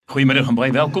Goeiemiddag en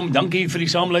baie welkom. Dankie vir die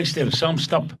saamluister,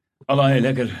 saamstap. Al daai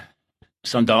lekker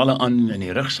sandale aan in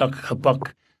die rugsak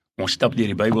gepak. Ons stap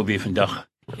deur die Bybel weer vandag.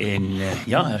 En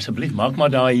ja, asseblief maak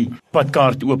maar daai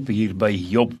padkaart oop hier by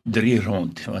Job 3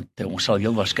 rond, want ons sal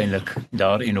heel waarskynlik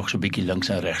daar en nog so 'n bietjie links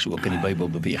en regs ook in die Bybel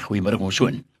beweeg. Goeiemiddag ons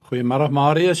soon. Goeiemôre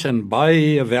Marius en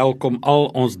baie welkom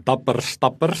al ons dapper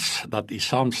stappers dat u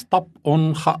saam stap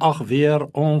ongeag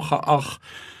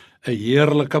 'n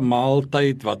heerlike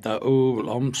maaltyd wat 'n ou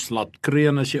lams laat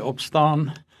kreun as jy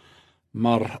opstaan,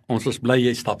 maar ons is bly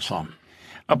jy stap saam.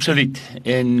 Absoluut.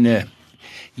 En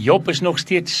Job is nog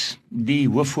steeds die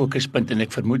hooffokuspunt en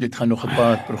ek vermoed dit gaan nog 'n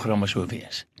paar programme so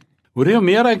wees. Hoe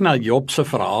meer ek na Job se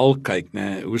verhaal kyk,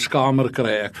 hoe skamer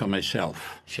kry ek vir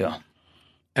myself. Ja.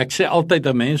 Ek sê altyd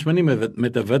 'n mens moet nie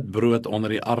met 'n wit brood onder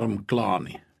die arm kla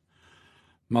nie.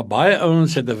 Maar baie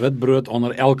ouens het 'n wit brood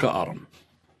onder elke arm.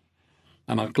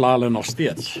 En dan kla hulle nog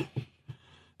steeds.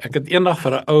 Ek het eendag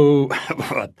vir 'n ou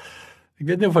wat ek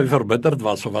weet nie of hy verbitterd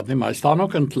was of wat nie, maar hy staan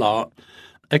ook in kla.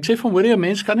 Ek sê van hoor jy 'n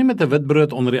mens kan nie met 'n wit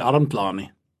brood onder die arm kla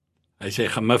nie. Hy sê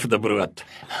gemifde brood.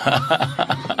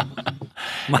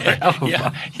 Maar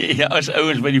ja, as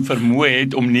ouens wat die vermoë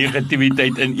het om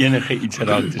negativiteit in enige iets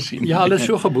raak te sien. Ja, hulle is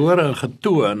so gebore en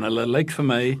getoe en hulle lyk vir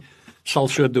my sal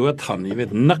so doodgaan. Jy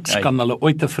weet niks kan hulle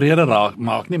ooit tevrede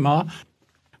maak nie, maar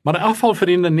in afval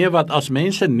vriende, nee, wat as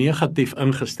mense negatief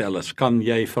ingestel is, kan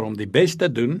jy vir hom die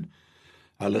beste doen.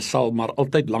 Hulle sal maar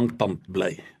altyd lanktant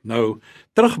bly. Nou,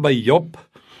 terug by Job.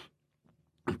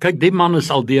 Kyk, die man is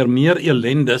al deur meer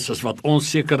elendes as wat ons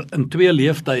seker in 2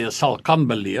 leeftye sal kan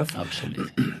beleef.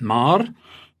 Absoluut. Maar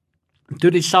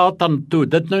toe die Satan toe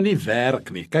dit nou nie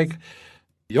werk nie. Kyk,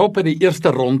 Job het die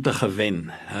eerste ronde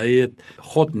gewen. Hy het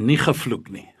God nie gevloek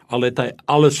nie. Al het hy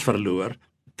alles verloor.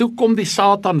 Toe kom die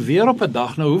Satan weer op 'n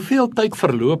dag. Nou hoeveel tyd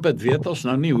verloop het, weet ons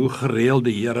nou nie hoe gereeld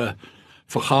die Here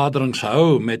vergaderings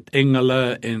hou met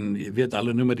engele en jy weet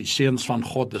hulle noem dit die seuns van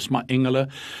God, dis maar engele.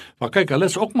 Maar kyk,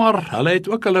 hulle het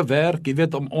ook hulle werk, jy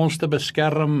weet, om ons te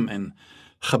beskerm en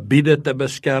gebiede te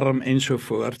beskerm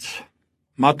ensovoorts.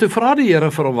 Maar toe vra die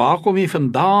Here vir hom, waar kom jy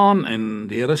vandaan? En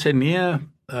die Here sê nee,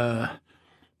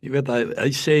 jy weet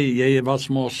hy sê jy was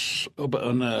mos op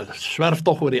 'n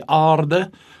swerftog oor die aarde.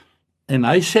 En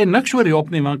hy sê niks oor Job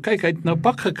nie, want kyk, hy het nou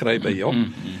pak gekry by Job.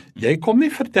 Jy kom nie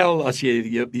vertel as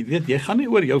jy weet, jy gaan nie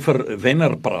oor jou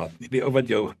verwenner praat nie, die ou wat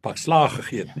jou pak slaag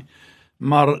gegee het nie.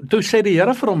 Maar toe sê die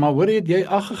Here vir hom, maar hoor jy, het jy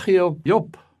ag gegee op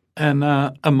Job? En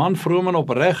 'n man vroom en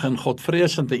opreg en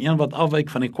godvreesend, 'n wat afwyk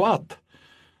van die kwaad.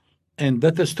 En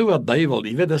dit is toe wat duiwel,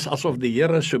 jy weet, dis asof die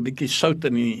Here so 'n bietjie sout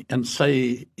in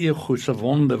sy ego se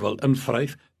wonde wil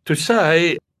invryf. Toe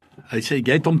sê hy sê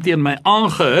jy het hom teen my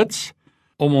aangehits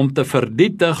om hom te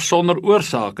vernietig sonder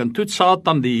oorsaak. En toe het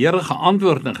Satan die Here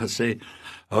geantwoord en gesê,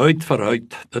 huid vir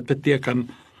huid. Dit beteken,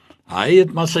 hy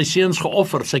het maar sy seuns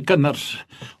geoffer, sy kinders,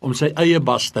 om sy eie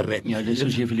bas te red. Ja, dit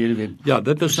is jy verlede week. Ja,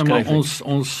 dit is nou maar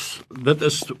dit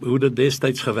is hoe dit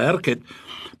destyds gewerk het.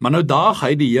 Maar nou daag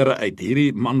hy die Here uit,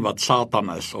 hierdie man wat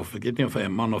Satan is, of ek weet nie of hy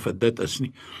 'n man of 'n dit is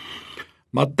nie.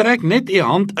 Maar trek net u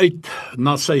hand uit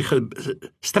na sy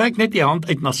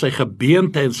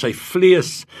gebeente en sy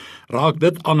vlees, raak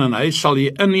dit aan en hy sal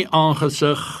jy in die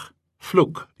aangesig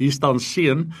vloek. Hier staan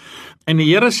seën. En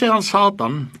die Here sê aan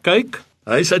Satan, kyk,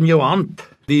 hy's in jou hand.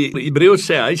 Die Hebreëus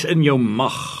sê hy's in jou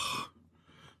mag.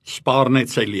 Spaar net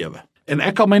sy lewe. En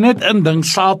ek kan my net indink,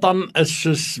 Satan is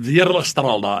soos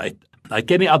weerligstraal daar uit. Hy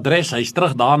ken die adres, hy's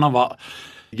terug daarna waar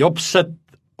Job sit,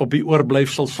 op die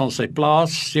oorblyfsels van sy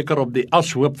plaas, seker op die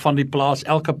ashoop van die plaas,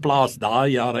 elke plaas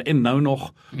daai jare en nou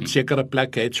nog sekere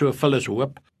plekke het so vul is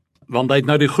hoop, want hy het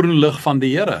nou die groen lig van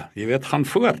die Here, jy weet, gaan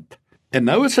voort. En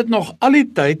nou is dit nog al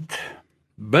die tyd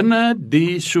binne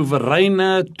die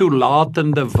soewereine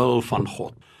toelatende wil van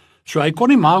God. So hy kon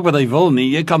nie maak wat hy wil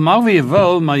nie, jy kan maak wat jy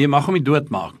wil, maar jy mag hom nie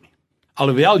doodmaak nie.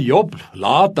 Alhoewel Job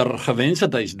later gewens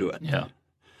het hy's dood. Ja.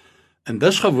 En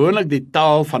dis gewoonlik die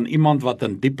taal van iemand wat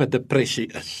in diepe depressie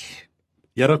is.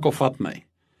 Here, kom vat my.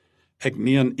 Ek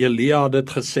meen Elia het dit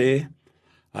gesê,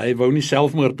 hy wou nie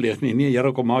selfmoord pleeg nie. Nee,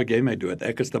 Here, kom maak jy my dood.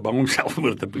 Ek is te bang om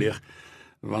selfmoord te pleeg,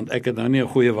 want ek het nou nie 'n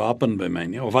goeie wapen by my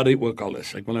nie, of wat dit ook al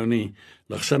is. Ek wil nou nie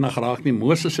ligsinnig raak nie.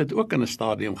 Moses het ook in 'n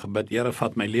stadium gebid, Here,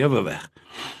 vat my lewe weg.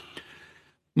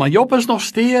 Maar Job is nog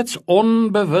steeds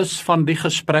onbewus van die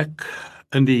gesprek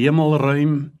in die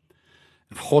hemelruim,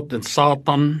 God en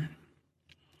Satan.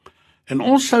 En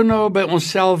ons sou nou by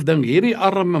onsself dink, hierdie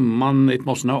arme man het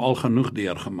ons nou al genoeg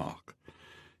deurgemaak.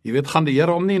 Jy weet, gaan die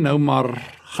Here hom nie nou maar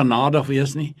genadig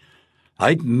wees nie. Hy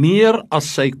het meer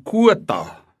as sy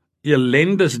quota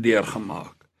elendes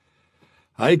deurgemaak.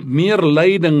 Hy het meer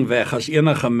lyding weg as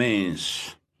enige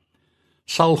mens.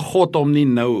 sal God hom nie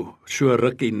nou so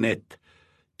rukkie net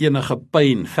enige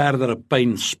pyn, verdere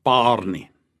pyn spaar nie.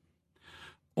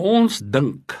 Ons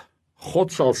dink,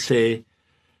 God sal sê,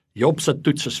 Job se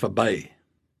toets is verby,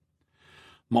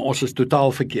 maar ons is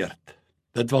totaal verkeerd.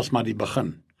 Dit was maar die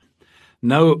begin.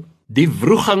 Nou, die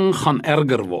wroging gaan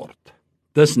erger word.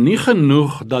 Dis nie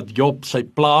genoeg dat Job sy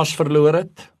plaas verloor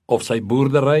het, of sy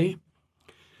boerdery,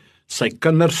 sy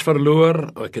kinders verloor.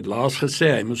 Ek het laas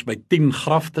gesê, hy moes by 10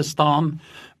 grafte staan,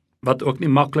 wat ook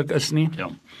nie maklik is nie.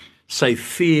 Ja. Sy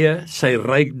vee, sy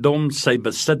rykdom, sy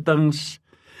besittings,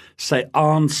 sy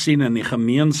aansien in die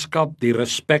gemeenskap, die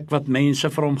respek wat mense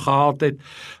vir hom gehad het,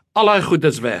 al daai goed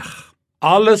is weg.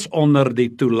 Alles onder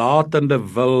die toelatende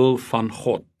wil van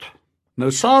God. Nou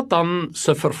Satan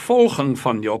se vervolging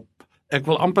van Job, ek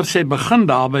wil amper sê begin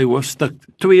daar by hoofstuk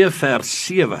 2 vers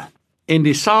 7. En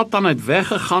die Satan het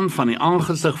weggegaan van die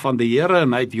aangesig van die Here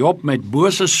en hy het Job met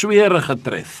bose swere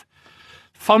getref,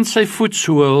 van sy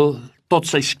voetsool tot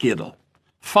sy skedel,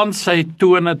 van sy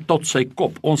tone tot sy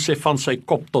kop. Ons sê van sy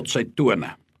kop tot sy tone.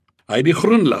 Hy het die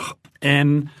groen lig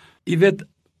en jy weet,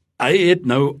 hy het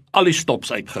nou al die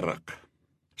stops uitgeruk.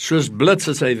 Soos blits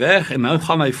is hy weg en nou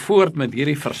gaan hy voort met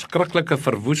hierdie verskriklike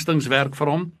verwoestingswerk vir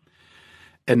hom.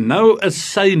 En nou is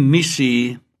sy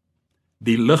missie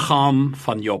die liggaam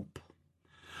van Job.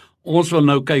 Ons wil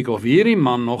nou kyk of hierdie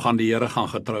man nog aan die Here gaan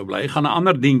getrou bly. Hy gaan 'n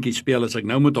ander dingetjie speel as ek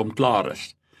nou met hom klaar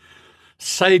is.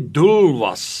 Sy doel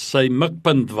was, sy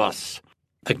mikpunt was,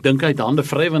 ek dink hy het hande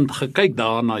vrywend gekyk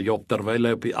daar na Job terwyl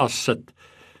hy op die as sit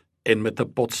en met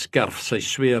 'n pot skerf sy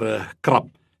swere krap.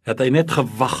 Het hy net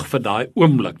gewag vir daai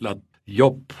oomblik dat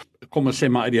Job, kom ons sê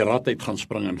maar uit die rad uit gaan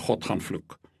spring en God gaan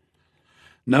vloek.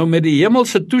 Nou met die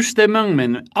hemelse toestemming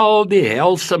en al die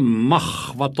helse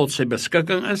mag wat tot sy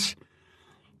beskikking is,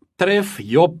 tref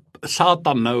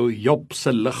Satan nou Job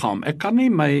se liggaam. Ek kan nie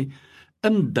my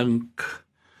indink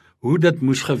hoe dit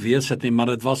moes gewees het nie, maar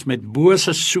dit was met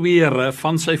bose swere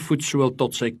van sy voetsool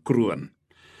tot sy kroon.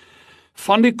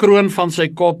 Van die kroon van sy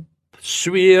kop,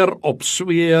 sweer op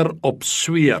sweer op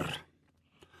sweer.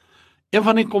 Een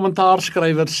van die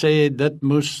kommentaarskrywers sê, dit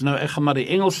moes, nou ek gaan maar die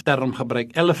Engelse term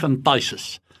gebruik,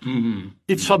 elephantiasis.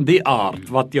 Iets van die aard,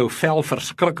 wat jou vel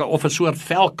verskrikke, of 'n soort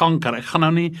velkanker. Ek gaan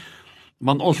nou nie,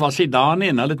 want ons was nie daar nie,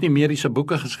 en hulle het nie mediese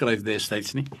boeke geskryf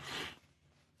destyds nie.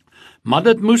 Maar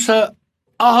dit moes 'n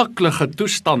aaklige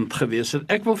toestand gewees het.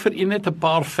 Ek wil vir u net 'n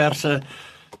paar verse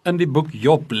in die boek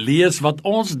Job lees, wat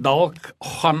ons dalk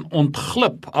gaan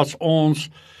ontglip as ons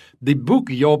die boek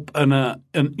Job in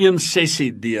een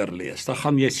sessie deurlees. Dan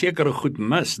gaan jy sekere goed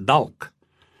mis, dalk.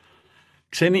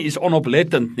 Ek sê nie is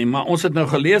onoplettend nie, maar ons het nou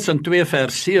gelees in 2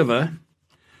 vers 7,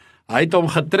 hy het hom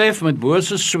getref met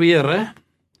bose swere,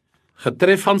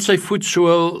 getref van sy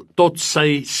voetsool tot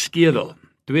sy skedel.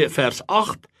 2 vers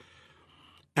 8,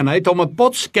 en hy het hom 'n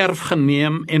potskerf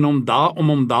geneem en om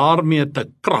hom daarmee te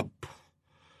krap,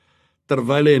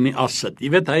 terwyl hy in die as sit. Jy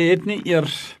weet, hy het nie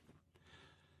eers,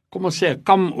 kom ons sê, 'n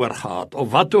kam oor gehad,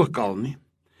 of wat ook al nie.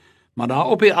 Maar daar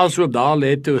op die ashoop, daar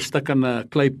lê toe 'n stuk in 'n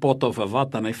kleipot of 'n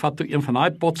wat, en hy vat toe een van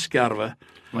daai potskerwe.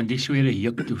 Want die swere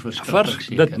juk toe verskriklik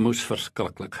seker. Dit moes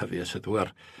verskriklik gewees het,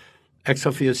 hoor. Ek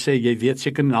sal vir jou sê, jy weet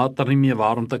seker later nie meer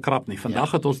waarom te krap nie.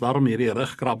 Vandag het ons daarom hierdie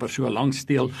rugkrapper so lank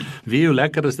steel. Wie hoe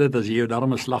lekker is dit as jy jou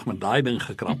daarom 'n slag met daai ding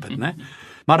gekrap het, né?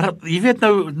 Maar jy weet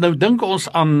nou dink ons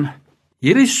aan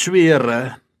hierdie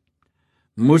swere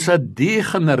moes 'n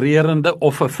degenererende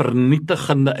of 'n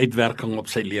vernietigende uitwerking op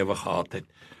sy lewe gehad het.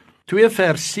 2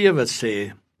 vers 7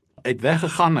 sê, hy het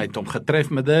weggegaan, hy het hom getref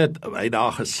met dit, hy het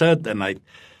daar gesit en hy het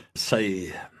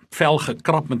sy vel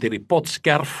gekrap met hierdie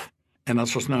potskerf. En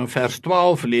as ons nou in vers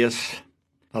 12 lees,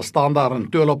 dan staan daar in,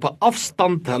 toe hulle op 'n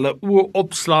afstand hulle oë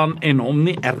opslaan en hom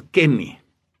nie erken nie,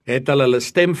 het hulle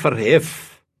stem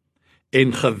verhef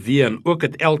en geween, ook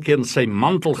het elkeen sy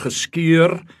mantel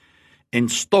geskeur en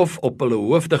stof op hulle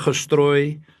hoofde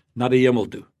gestrooi na die hemel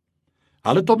toe.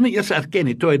 Hulle het hom nie eers erken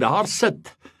nie, toe hy daar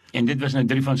sit. En dit was nou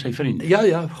 3 van sy vriende.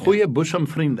 Ja, goeie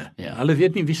boesemvriende. Ja. Hulle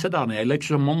weet nie wie sit daar nie, hy lyk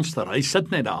so 'n monster, hy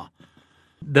sit net daar.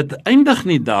 Dit eindig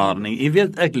nie daar nie. Jy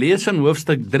weet, ek lees in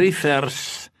hoofstuk 3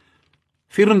 vers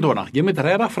 24. Jy moet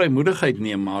regtig vrymoedigheid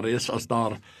neem, Marius, as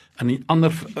daar in die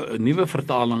ander nuwe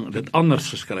vertaling dit anders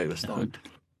geskrywe staan.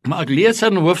 Maar ek lees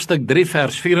in hoofstuk 3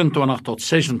 vers 24 tot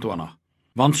 26.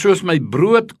 Want soos my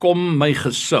brood kom my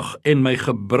gesig en my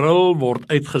gebrul word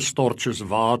uitgestort soos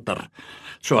water.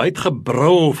 So hy het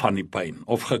gebrul van die pyn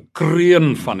of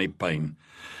gekreun van die pyn.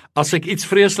 As ek iets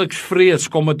vreesliks vrees,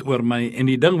 kom dit oor my en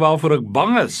die ding waarvoor ek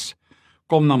bang is,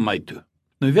 kom na my toe.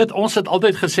 Nou weet, ons het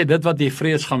altyd gesê, dit wat jy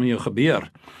vrees gaan met jou gebeur.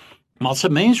 Maar as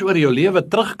 'n mens oor jou lewe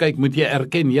terugkyk, moet jy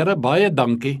erken, Here, baie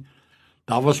dankie,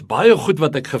 Daar was baie goed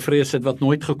wat ek gevrees het wat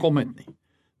nooit gekom het nie.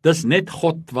 Dis net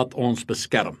God wat ons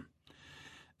beskerm.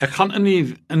 Ek gaan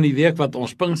in die week wat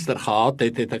ons Pinkster gehad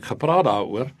het ek gepraat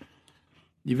daaroor.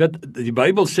 Jy weet, die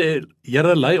Bybel sê,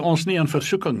 Here lei ons nie in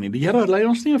versoeking nie. Die Here lei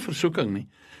ons nie in versoeking nie.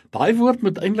 Daai woord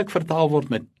moet eintlik vertaal word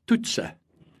met toetse,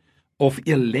 of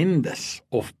elendes,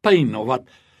 of pyn, of wat.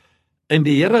 En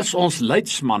die Here is ons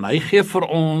leidsman, hy gee vir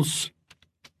ons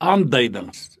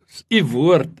aanduidings. U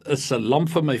woord is 'n lamp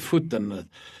vir my voet en 'n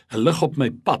lig op my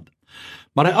pad.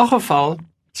 Maar in elk geval,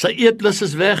 sy eetlus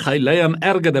is weg, hy ly aan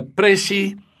erge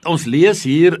depressie. Ons lees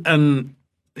hier in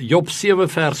Job 7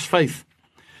 vers 5.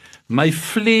 My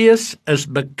vlees is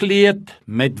bekleed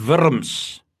met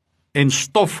wurms en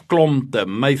stofklompe,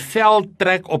 my vel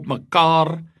trek op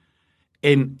mekaar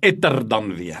en etter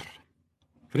dan weer.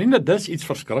 Vriende, dis iets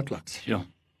verskrikliks. Ja.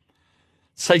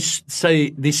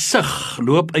 Die sug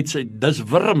loop uit sy, dis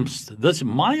wurms, dis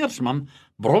maaiers man,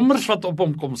 brommers wat op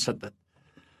hom kom sit het.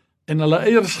 En hulle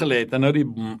eiers gelê het, en nou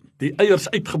die eiers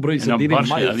uitgebroei En dan die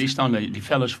barste, maaiers. hier staan, die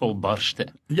vel is vol barste.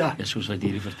 Ja. Dis soos wat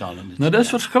hierdie vertaling dit Nou dis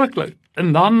verskriklik.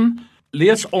 En dan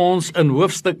lees ons in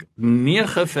hoofstuk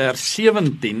 9 vers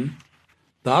 17,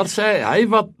 daar sê hy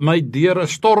wat my deur 'n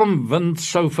stormwind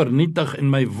sou vernietig en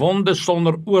my wonde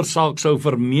sonder oorsaak sou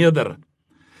vermeerder,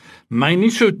 my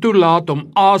nie sou toelaat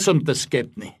om asem te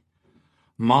skep nie,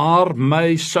 maar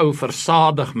my sou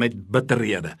versadig met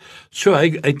bitterhede. So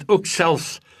hy het ook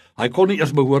selfs, hy kon nie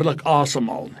eers behoorlik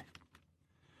asemhaal nie.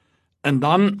 En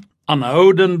dan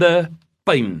aanhoudende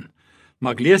pyn.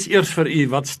 Maar ek lees eers vir u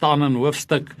wat staan in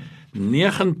hoofstuk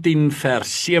 19 vers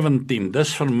 17,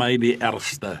 dis vir my die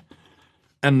ergste.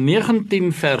 In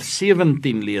 19 vers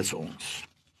 17 lees ons: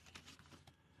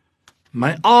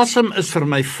 My asem is vir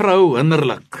my vrou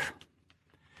hinderlik,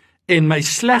 en my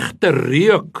slegte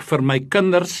reuk vir my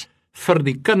kinders, vir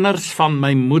die kinders van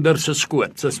my moeder se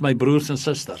skoot, dis my broers en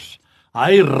susters.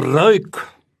 Hy ruik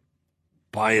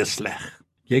baie sleg.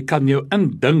 Jy kan jou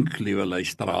indink, liewe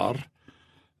luisteraar,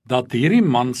 dat hierdie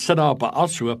man sit daar op 'n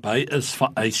ashoop,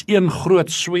 hy's een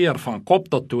groot sweer van kop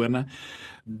tot tone,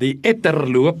 die etter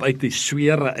loop uit die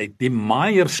swere uit, die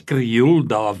maaiers krioel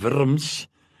daar, wurms.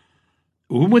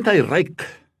 Hoe moet hy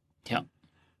ruik? Ja.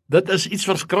 Dit is iets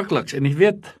verskrikliks, en jy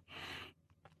weet,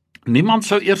 niemand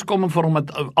sou eers kom en vir hom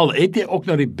al het jy ook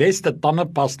nou die beste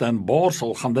tandepasta en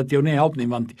borsel, gaan dit jou nie help nie,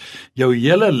 want jou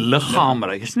hele liggaam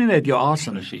ruik, is nie net jou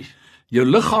asem. Presies. Jou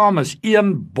liggaam is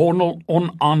een bondel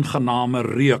onaangename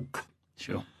reuk.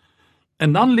 So.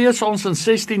 En dan lees ons in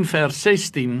 16 vers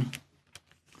 16,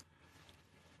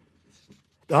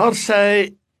 daar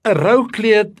sê, 'n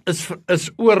roukleed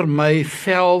is oor my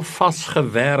vel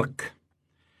vasgewerk,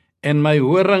 en my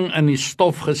horing in die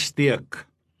stof gesteek.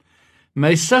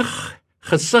 My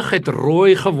gesig het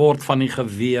rooi geword van die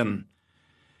geween,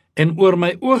 en oor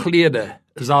my ooglede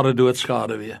is daar 'n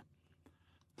doodskade weer.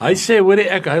 Hy sê, hoorie,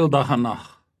 ek huil dag en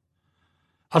nag.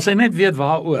 As hy net weet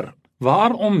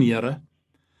waarom, Here,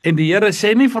 en die Here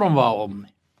sê nie vir hom waarom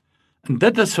nie. En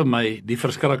dit is vir my die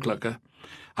verskriklike.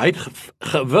 Hy het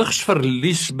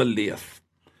gewigsverlies beleef.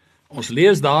 Ons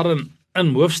lees daarin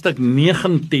in hoofstuk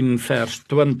 19 vers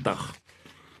 20.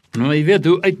 Nou jy weet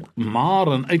hoe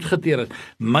maar en uitgeteer het.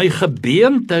 My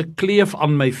gebeente kleef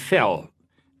aan my vel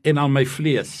en aan my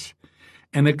vlees,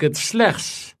 en ek het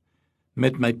slegs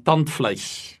met my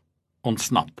tandvleis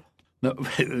ontsnap. Nou,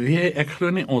 ek glo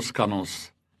nie ons kan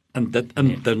ons in dit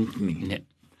indink nie. Nee.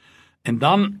 En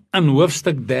dan in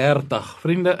hoofstuk 30,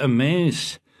 vriende, 'n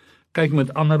mens kyk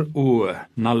met ander oë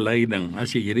na lyding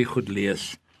as jy hierdie goed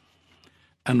lees.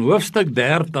 In hoofstuk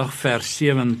 30 vers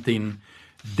 17,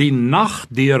 die nag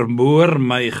deurboor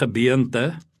my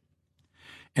gebeente,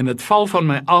 en dit val van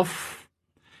my af,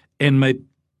 en my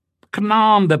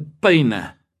knaande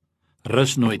pyne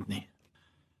rus nooit nie.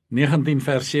 19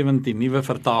 vers 17, nuwe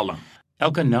vertaling.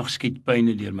 Elke nag skiet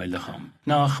pyne deur my liggaam.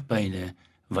 Nagpyne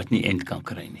wat nie end kan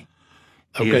kry nie.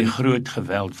 Deur Okay. die groot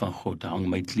geweld van God hang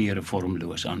my klere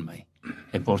vormloos aan my.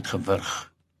 Ek word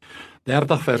gewurg.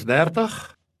 30 vers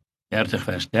 30. 30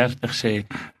 vers 30 sê,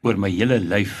 oor my hele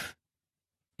lyf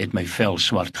het my vel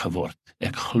swart geword.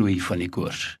 Ek gloei van die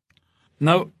koors.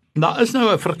 Nou, daar is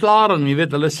nou 'n verklaring, jy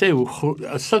weet, hulle sê,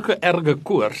 sulke erge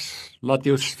koors laat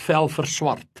jou vel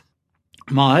verswart.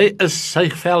 Maar sy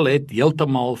vel het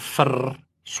heeltemal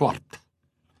verswart.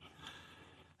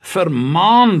 Vir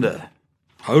maande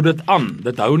hou dit aan,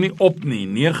 dit hou nie op nie,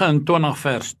 29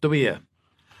 vers 2.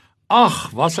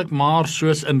 Ag, was ek maar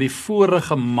soos in die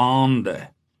vorige maande,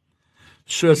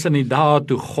 soos in die dae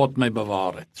toe God my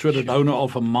bewaar het. So dit hou nou al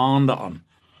vir maande aan.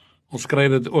 Ons kry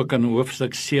dit ook in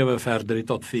hoofstuk 7 vers 3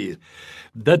 tot 4.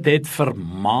 Dit het vir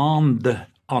maande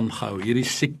aangehou, hierdie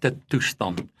siekte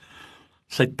toestand.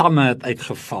 Sy tande het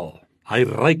uitgeval. Hy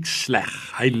ruik sleg,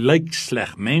 hy lyk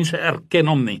sleg. Mense erken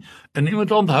hom nie. En jy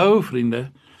moet onthou,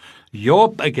 vriende,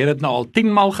 Job, ek het dit nou al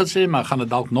 10 maal gesê, maar ek gaan dit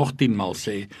dalk nog 10 maal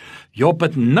sê. Job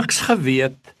het niks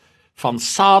geweet van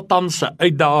Satan se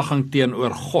uitdaging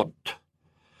teenoor God.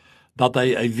 Dat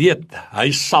hy weet,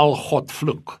 hy sal God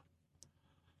vloek.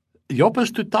 Job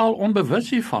is totaal onbewus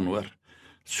hiervan, hoor.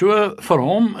 So vir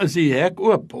hom is die hek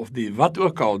oop, of die wat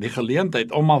ook al, die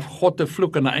geleentheid om af God te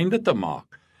vloek en 'n einde te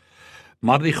maak.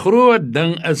 Maar die groot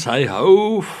ding is, hy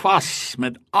hou vas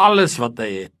met alles wat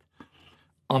hy het,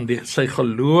 aan sy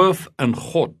geloof in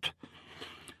God.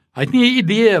 Hy het nie 'n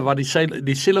idee wat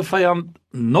die sielevyand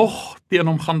nog teen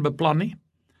hom gaan beplan nie.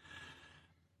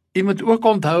 Jy moet ook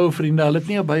onthou, vriende, hulle het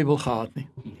nie 'n Bybel gehad nie.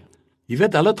 Jy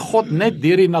weet, hulle het God net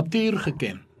deur die natuur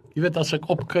geken. Jy weet, as ek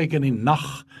opkyk in die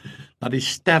nag na die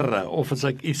sterre, of as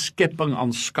ek die skepping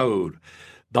aanskou,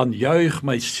 dan juig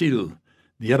my siel,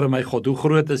 Here my God, hoe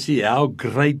groot is U, how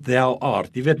great thou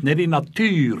art. Jy weet, net die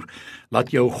natuur laat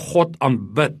jou God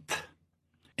aanbid.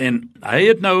 En hy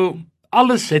het nou,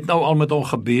 alles het nou al met hom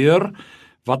gebeur,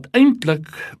 wat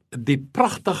eintlik die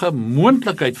pragtige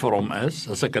moontlikheid vir hom is,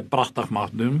 as ek dit pragtig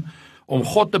mag noem, om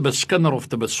God te beskinder of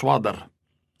te beswadder.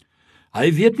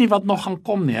 Hy weet nie wat nog gaan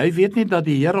kom nie, hy weet nie dat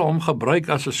die Here hom gebruik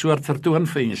as 'n soort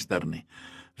vertoonvenster nie.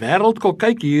 Wêreld,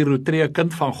 kyk hier, hoe tree 'n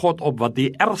kind van God op wat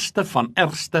die ergste van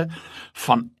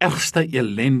ergste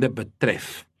ellende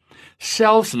betref.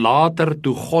 Selfs later,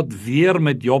 toe God weer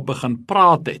met Job begin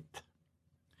praat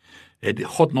het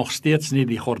God nog steeds nie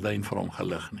die gordyn vir hom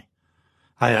gelig nie.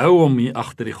 Hy hou hom hier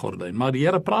agter die gordyn, maar die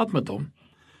Here praat met hom.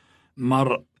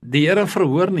 Maar die Here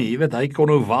verhoor nie, jy weet, hy kon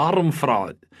nou waarom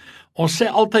vra. Ons sê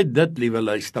altyd dit, liewe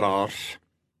luisteraars,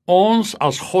 ons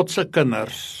as God se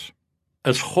kinders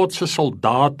is God se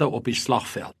soldate op die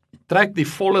slagveld. Trek die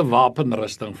volle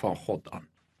wapenrusting van God aan.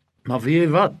 Maar weet jy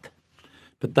wat?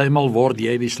 Partymal word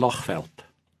jy die slagveld.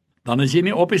 Dan is jy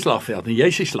nie op die slagveld nie, jy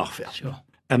is die slagveld. So.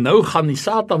 En nou gaan die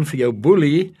Satan vir jou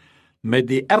boelie met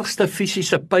die ergste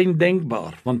fisiese pyn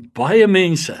denkbaar, want baie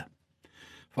mense,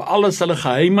 vir alles hulle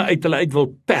geheime uit hulle uit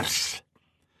wil pers,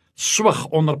 swig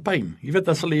onder pyn. Jy weet,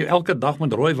 as hulle jou elke dag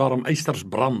met rooi warm ysters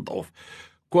brand, of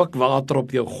kookwater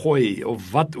op jou gooi,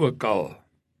 of wat ook al.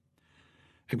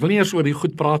 Ek wil nie eers oor die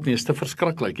goed praat nie, is te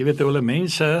verskriklik. Jy weet, hoe hulle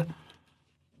mense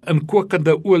in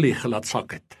kokende olie gelaat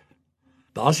sak het.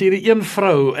 Daar's hierdie een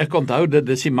vrou, ek onthou dit,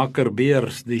 dis die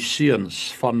Makkerbeers, die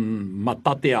seuns van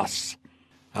Matthias.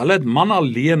 Hulle het man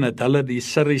alleen, het hulle die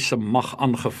Syriese mag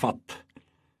aangevat.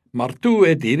 Maar toe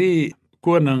het hierdie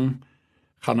koning,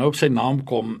 gaan nou op sy naam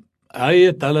kom, hy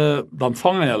het hulle, dan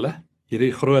vang hy hulle,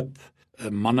 hierdie groot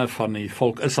manne van die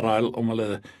volk Israel, om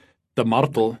hulle te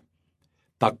martel.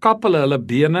 Dan kap hulle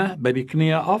bene by die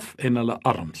knieë af en hulle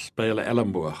arms by hulle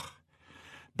elmboog.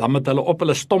 Dan met hulle op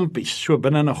hulle stompies so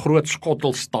binne in 'n groot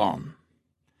skottel staan.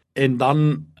 En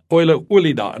dan gooi hulle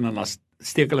olie daarin en dan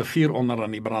steek hulle vuur onder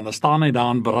aan die brand. Dan staan hy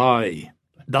daar en braai.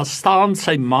 Dan staan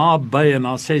sy ma by en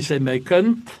dan sê sy, my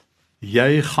kind,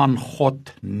 jy gaan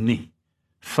God nie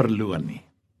verloon nie.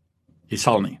 Jy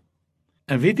sal nie.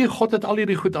 En weet jy, God het al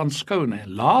hierdie goed aanskou, nee.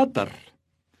 Later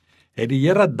het die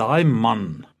Here daai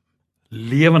man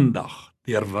lewendig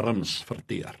deur wurms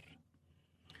verteer.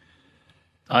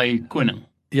 Hy koning.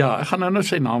 Ja, ek gaan nou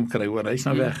sy naam kry, hoor, hy is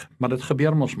nou weg, maar dit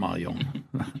gebeur mos maar, jong.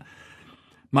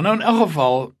 Maar nou in elk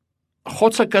geval,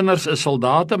 God se kinders is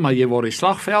soldate, maar jy word die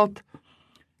slagveld,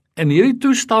 en hierdie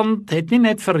toestand het nie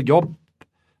net vir Job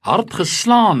hard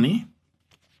geslaan nie,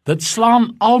 dit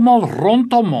slaan almal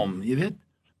rondom hom, jy weet.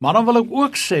 Maar dan wil ek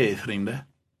ook sê, vriende,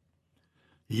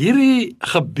 hierdie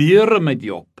gebeure met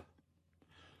Job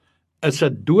is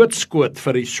 'n doodskoot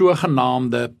vir die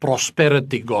sogenaamde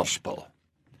prosperity gospel.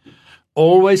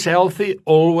 Always healthy,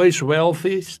 always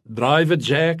wealthy, drive a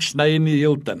jack, sny in die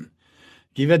Hilton.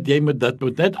 Jy weet, jy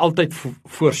moet net altyd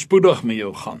voorspoedig met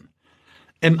jou gaan.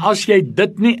 En as jy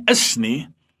dit nie is nie,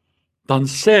 dan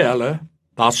sê hulle,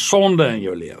 daar's sonde in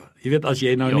jou lewe. Jy weet, as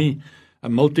jy nou nie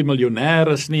 'n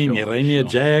multimiljonair is nie, en jy ry nie 'n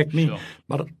jack nie,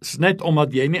 maar is net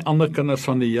omdat jy nie ander kinders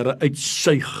van die Here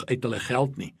uitsuig uit hulle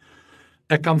geld nie.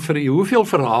 Ek kan vir u hoeveel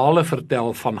verhale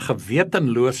vertel van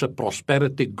gewetenlose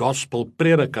prosperity gospel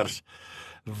predikers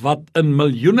wat in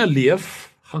miljoene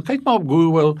leef. Gaan kyk maar op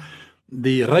Google,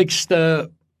 die rykste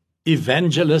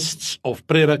evangelists of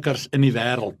predikers in die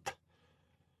wêreld.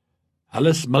 Hulle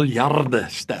is miljarde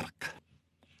sterk.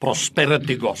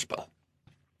 Prosperity gospel.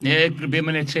 Nee, ek probeer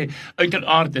maar net sê,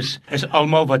 uiteraard is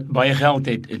almal wat baie geld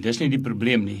het, dis nie die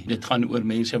probleem nie. Dit gaan oor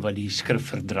mense wat die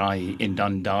skrif verdraai en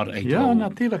dan daaruit Ja,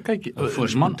 natuurlik, kyk,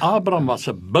 man Abraham was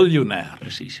 'n biljoenêr.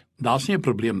 Presies. Daar's nie 'n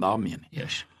probleem daarmee nie.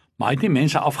 Yes. Maar hy het nie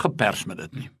mense afgepers met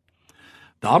dit nie.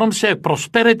 Daarom sê ek,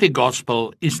 prosperity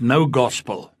gospel is no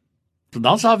gospel. So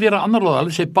dan is daar weer 'n ander, hulle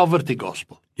sê poverty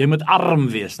gospel. Jy moet arm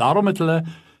wees. Daarom het hulle,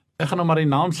 ek gaan nou maar die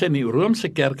naam sê, in die Romeinse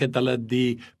kerk het hulle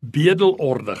die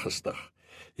bedelorde gestig.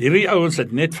 Hierdie ouens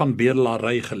het net van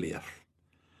bedelary geleef.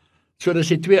 So dis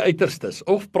die twee uiterstes,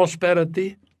 of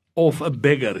prosperity of 'n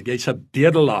beggar, jy's 'n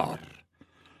bedelaar.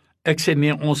 Ek sê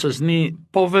nee, ons is nie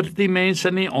poverty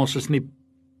mense nie, ons is nie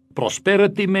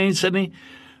prosperity mense nie.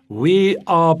 We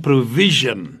are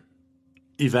provision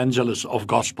evangelists of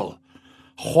gospel.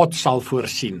 God sal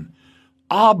voorsien.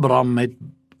 Abraham het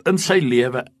in sy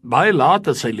lewe, baie laat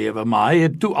in sy lewe, maar hy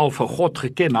het toe al vir God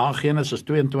geken, na Genesis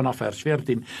 22 vers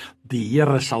 14, die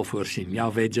Here sal voorsien, ja,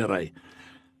 Verdere.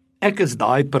 Ek is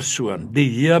daai persoon, die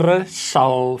Here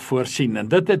sal voorsien, en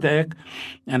dit het ek,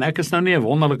 en ek is nou nie 'n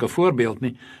wonderlike voorbeeld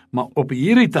nie, maar op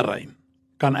hierdie terrein,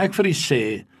 kan ek vir u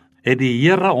sê, het die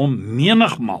Here hom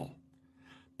menigmal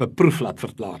beproef laat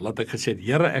verklaar, laat ek gesê het,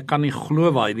 Here, ek kan nie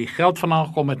glo waar die geld vandaan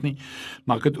gekom het nie,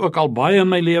 maar ek het ook al baie in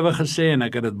my lewe gesê, en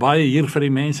ek het dit baie hier vir die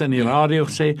mense in die radio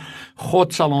gesê,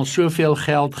 God sal ons soveel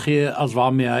geld gee, as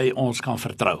waarmee hy ons kan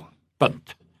vertrou,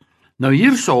 punt. Nou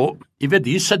hierso, jy weet,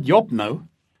 hier sit Job nou,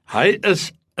 hy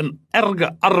is in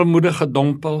erge armoede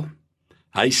gedompel,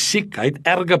 hy is siek, hy het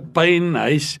erge pyn,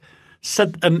 hy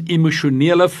sit in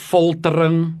emosionele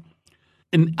foltering,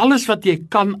 en alles wat jy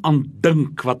kan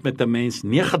aandink wat met 'n mens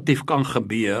negatief kan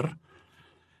gebeur,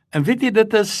 en weet jy,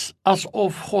 dit is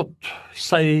asof God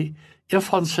een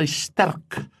van sy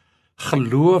sterk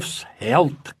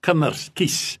geloofsheld kinders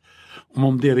kies, om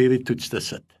hom deur hierdie toets te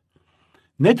sit.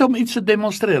 Net om iets te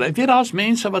demonstreer. Ek weet, daar's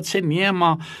mense wat sê, nee,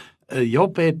 maar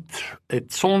Job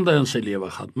het sonde in sy lewe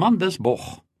gehad. Man, dis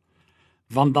bog.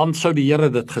 Want dan sou die Here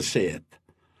dit gesê het.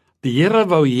 Die Here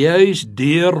wou juis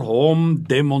deur hom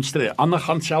demonstreer. Ander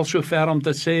gaan self so ver om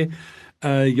te sê,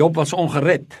 Job was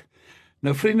ongered.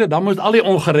 Nou vriende, dan moet al die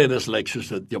ongereddes lyk soos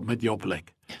dit met Job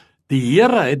lyk. Die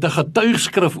Here het 'n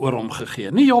getuigskrif oor hom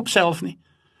gegee, nie Job self nie.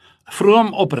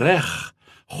 Vroom, opreg,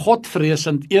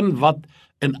 Godvreesend, een wat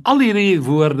in al hierdie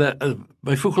woorde,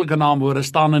 byvoeglike naamwoorde,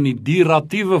 staan in die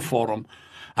duratiewe vorm.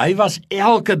 Hy was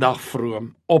elke dag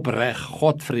vroom, opreg,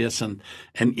 Godvreesend,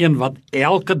 en een wat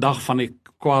elke dag van die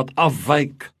kwaad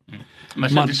afwyk. Maar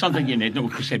is interessant dat jy net nou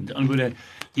ook gesê het, antwoorde,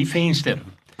 die venster,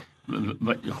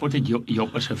 God het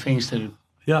Job as 'n venster,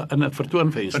 ja, in 'n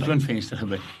vertoonvenster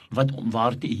gebruik,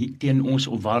 wat teen ons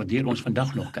of waardeur ons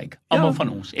vandag nog kyk, almal van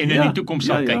ons, en in die toekoms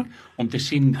sal kyk, om te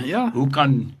sien, hoe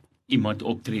kan iemand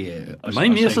optree. My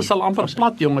neus sal amper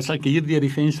plat, jong, as ek hier deur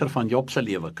die venster van Job se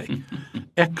lewe kyk.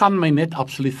 Ek kan my net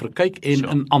absoluut verkyk en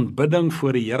in aanbidding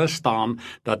voor die Here staan,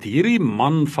 dat hierdie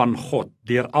man van God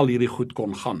deur al hierdie goed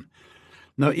kon gaan.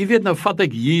 Nou, jy weet, nou vat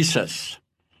ek Jesus.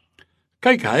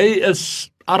 Kyk, hy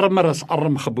is armer as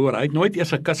arm gebore. Hy het nooit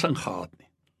eers 'n kussing gehad nie.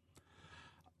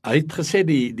 Hy het gesê,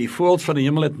 die voëls van die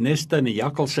hemel het neste en die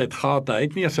jakkals het gate. Hy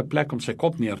het nie eers 'n plek om sy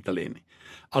kop neer te lê nie.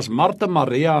 As Martha,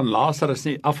 Maria en Lazarus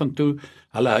nie af en toe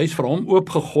hulle huis vir hom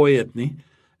oopgegooi het nie,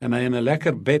 en hy in 'n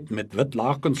lekker bed met wit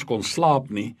lakens kon slaap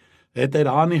nie, het hy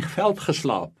daar in die veld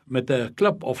geslaap, met 'n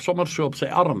klip of sommer so op sy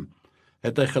arm,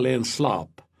 het hy gelê en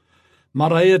slaap.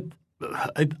 Maar hy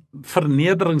het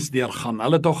vernederings deurgaan,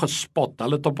 hulle het hom gespot,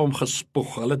 hulle het op hom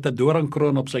gespoeg, hulle het 'n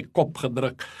doringkroon op sy kop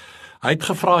gedruk. Hy het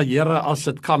gevra, Here, as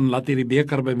dit kan, laat hierdie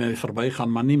beker by my verbygaan,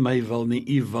 maar nie my wil nie,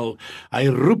 U wil. Hy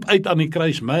roep uit aan die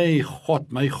kruis, my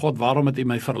God, waarom het U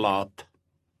my verlaat?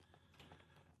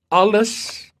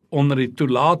 Alles onder die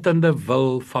toelatende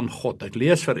wil van God. Ek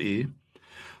lees vir u,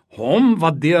 hom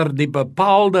wat deur die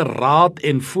bepaalde raad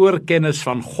en voorkennis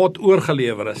van God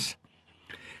oorgelewer is,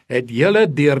 het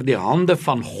julle deur die hande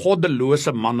van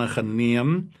goddelose manne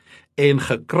geneem en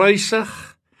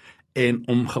gekruisig en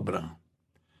omgebring.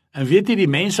 En weet jy, die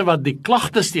mense wat die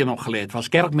klagtes teen hom gelê het, was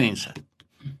kerkmense.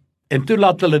 En toe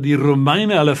laat hulle die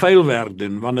Romeine hulle vuilwerk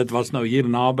doen, want dit was nou hier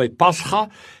naby Pasga,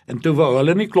 en toe wou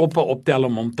hulle nie kloppe optel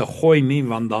om hom te gooi nie,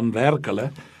 want dan werk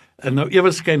hulle. En nou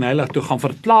ewe skyn heilig, toe gaan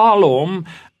verklaar hulle hom,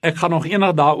 ek gaan nog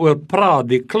eendag daaroor praat,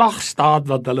 die klagstaat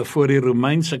wat hulle voor die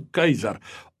Romeinse keiser,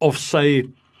 of sy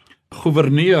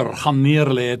gouverneur gaan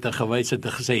neerlê het en gewys het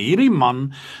en gesê, hierdie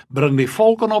man bring die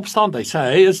volk in opstand, hy sê,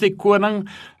 hy is die koning,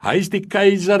 hy is die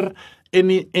keiser, en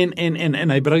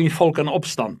hy bring die volk in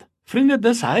opstand. Vriende,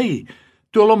 dis hy,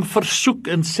 toe hulle hom versoek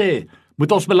en sê,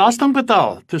 moet ons belasting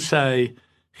betaal? Toe sê hy,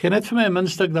 gee net vir my 'n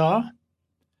muntstuk daar,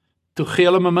 toe gee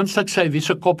hulle 'n muntstuk, sê, wie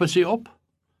se kop is hy op?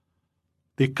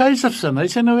 Die keiser se, hy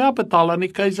sê nou ja, betaal aan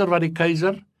die keiser wat die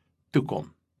keiser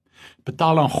toekom.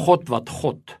 Betaal aan God wat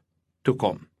God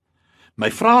toekom. My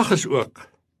vraag is ook,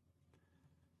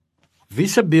 wie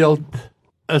se beeld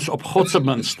is op God se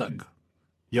muntstuk?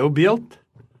 Jou beeld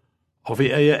of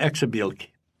die eie ek se beeldjie.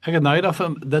 Ek het nou eendag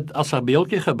dit as 'n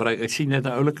beeldjie gebruik. Ek sien net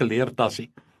 'n oulike leertassie.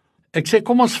 Ek sê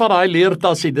kom ons vat daai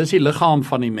leertassie, dis die liggaam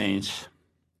van die mens.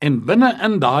 En binne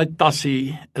in daai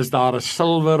tassie is daar 'n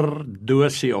silwer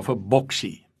doosie of 'n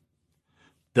boksie.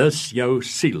 Dis jou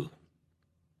siel.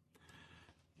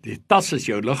 Die tas is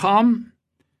jou liggaam,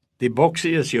 die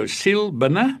boksie is jou siel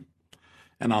binne,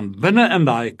 en dan binne in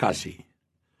daai kassie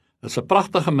is 'n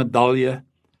pragtige medalje,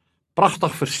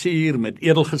 pragtig versier met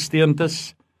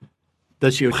edelgesteentes,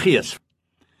 dis jou gees.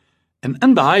 En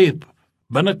in daai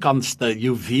binnekantste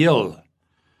juweel,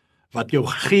 wat jou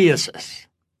gees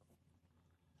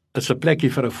is 'n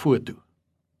plekkie vir 'n foto.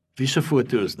 Wie se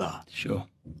foto is daar? Sure.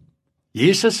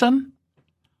 Jesus se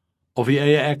of die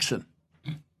eie ek se?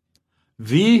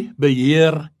 Wie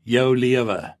beheer jou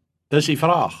lewe? Dis die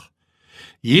vraag.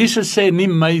 Jesus sê nie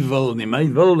my wil nie, my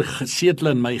wil gesetel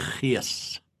in my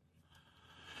gees.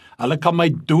 Hulle kan my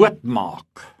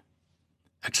doodmaak.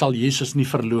 Ek sal Jesus nie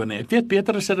verloon nie. Ek weet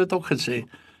Petrus het dit ook gesê,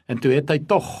 en toe het hy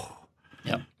tog.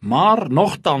 Ja. Maar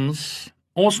nogtans,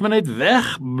 ons moet net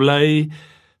wegbly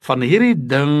van hierdie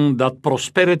ding dat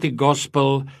prosperity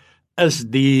gospel is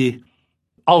die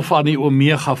alfa en die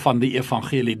omega van die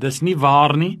evangelie. Dis nie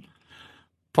waar nie.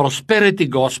 Prosperity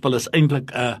gospel is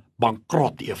eintlik 'n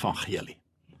bankrot evangelie.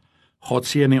 God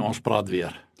seën, ons praat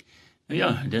weer.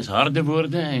 Ja, dis harde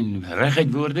woorde en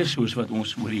reguit woorde, soos wat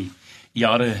ons oor die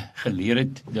jare geleer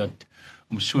het, dat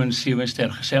om Soon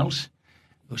Zevenster gesels,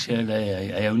 hoe sê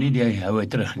hy hou nie, hy hou hy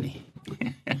terug nie.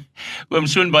 Oom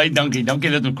Soon, baie dankie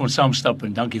dat ons kon saamstap,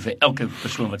 en dankie vir elke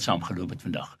persoon wat saamgeloop het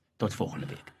vandag. Tot volgende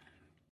week.